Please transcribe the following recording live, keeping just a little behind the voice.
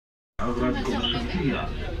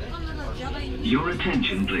Your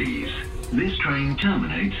attention please. This train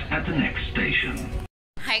terminates at the next station.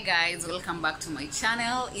 Hi guys, welcome back to my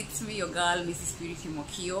channel. It's me, your girl, Mrs. Purity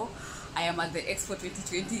Mokio. I am at the Expo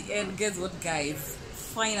 2020 and guess what guys?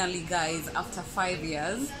 Finally guys, after 5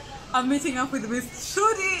 years, I'm meeting up with Miss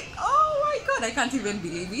Trudy. Oh my god, I can't even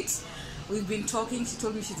believe it. We've been talking, she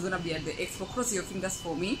told me she's gonna be at the Expo. Cross your fingers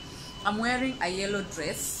for me. I'm wearing a yellow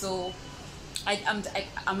dress, so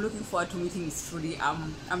I'm looking forward to meeting Miss Trudy.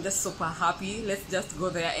 I'm just super happy. Let's just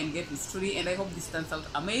go there and get Miss Trudy, and I hope this turns out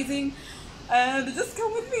amazing. And just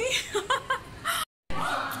come with me.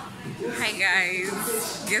 Hi guys,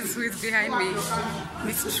 guess who is behind me?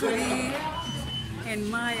 Miss Trudy and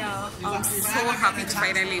Maya. I'm so happy to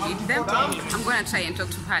finally meet them. I'm gonna try and talk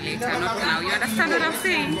to her later, not now. You understand what I'm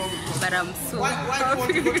saying? But I'm so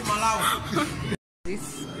happy.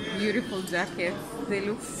 These beautiful jackets, they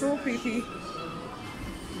look so pretty.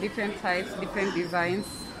 Different types, different designs.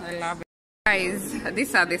 I love it. Guys,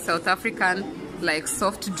 these are the South African like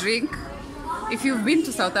soft drink. If you've been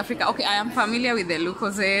to South Africa, okay, I am familiar with the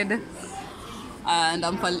Lucozade and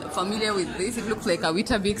I'm familiar with this. It looks like a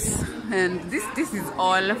Weetabix, and this is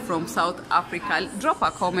all from South Africa. Drop a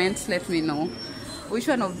comment, let me know which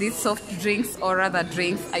one of these soft drinks or rather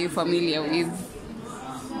drinks are you familiar with.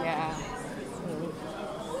 Yeah, so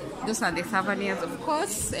those are the souvenirs, of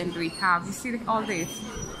course, and we have, you see all this,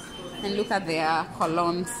 and look at their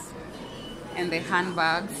colognes and the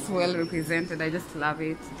handbags, well represented. I just love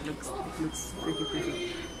it. It looks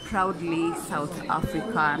pretty. Proudly South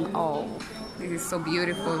African. Oh, this is so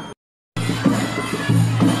beautiful.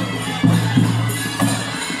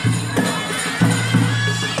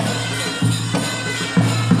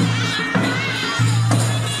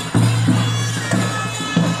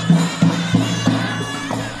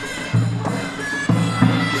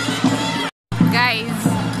 Guys,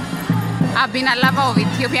 I've been a lover of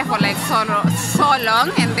Ethiopia for like so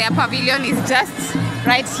long, and their pavilion is just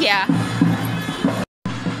right here.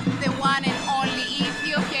 The one and only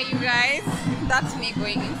Ethiopia, you guys. That's me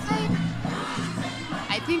going inside.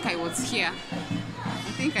 I think I was here.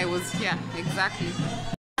 Exactly.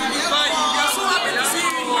 I'm so happy to see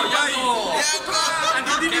you. And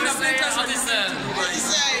you didn't have letters on this. I'm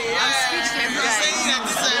speechless, guys.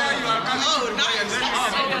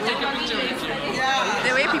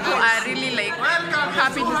 The way people are really like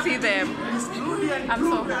happy to see them. I'm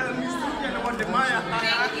so happy.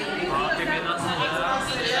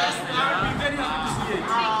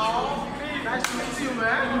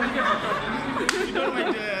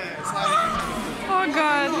 Oh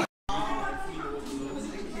god.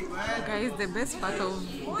 Guys, the best part of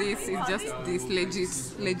this is just this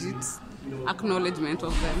legit acknowledgement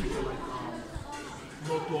of them.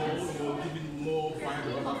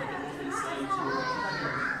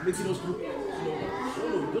 Making us look,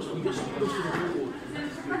 just to the whole world.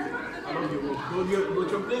 Around the world. But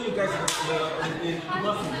you're playing you guys in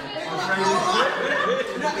nothing.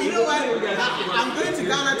 You know what? I'm going to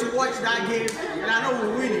Ghana to watch that game, and I know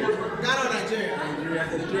we're winning. Ghana or Nigeria?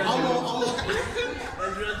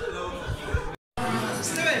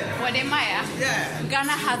 Wademaya, Yeah.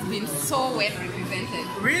 Ghana has been so well represented.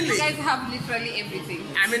 Really? You guys have literally everything.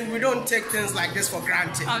 I mean, we don't take things like this for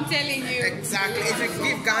granted. I'm telling you. Exactly. If we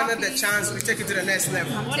give Ghana the chance, we take it to the next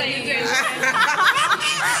level. I'm telling you.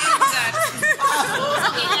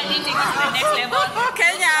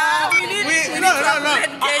 Kenya, No.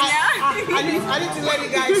 Kenya. I need to let you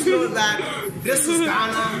guys know that this is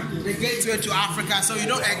Ghana, the gateway to Africa, so you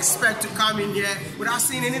don't expect to come in here without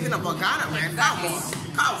seeing anything about Ghana, man.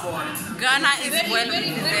 Come on. Ghana is well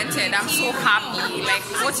represented. I'm so happy. Like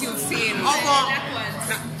what you've seen.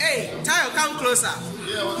 Hey, Tayo, come closer.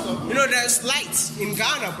 Yeah, what's up? You know, there's light in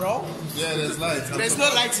Ghana, bro. Yeah, there's light. There's no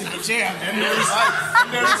light in Nigeria, man. There is light.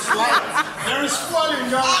 There is light. There is fun in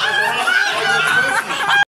Ghana.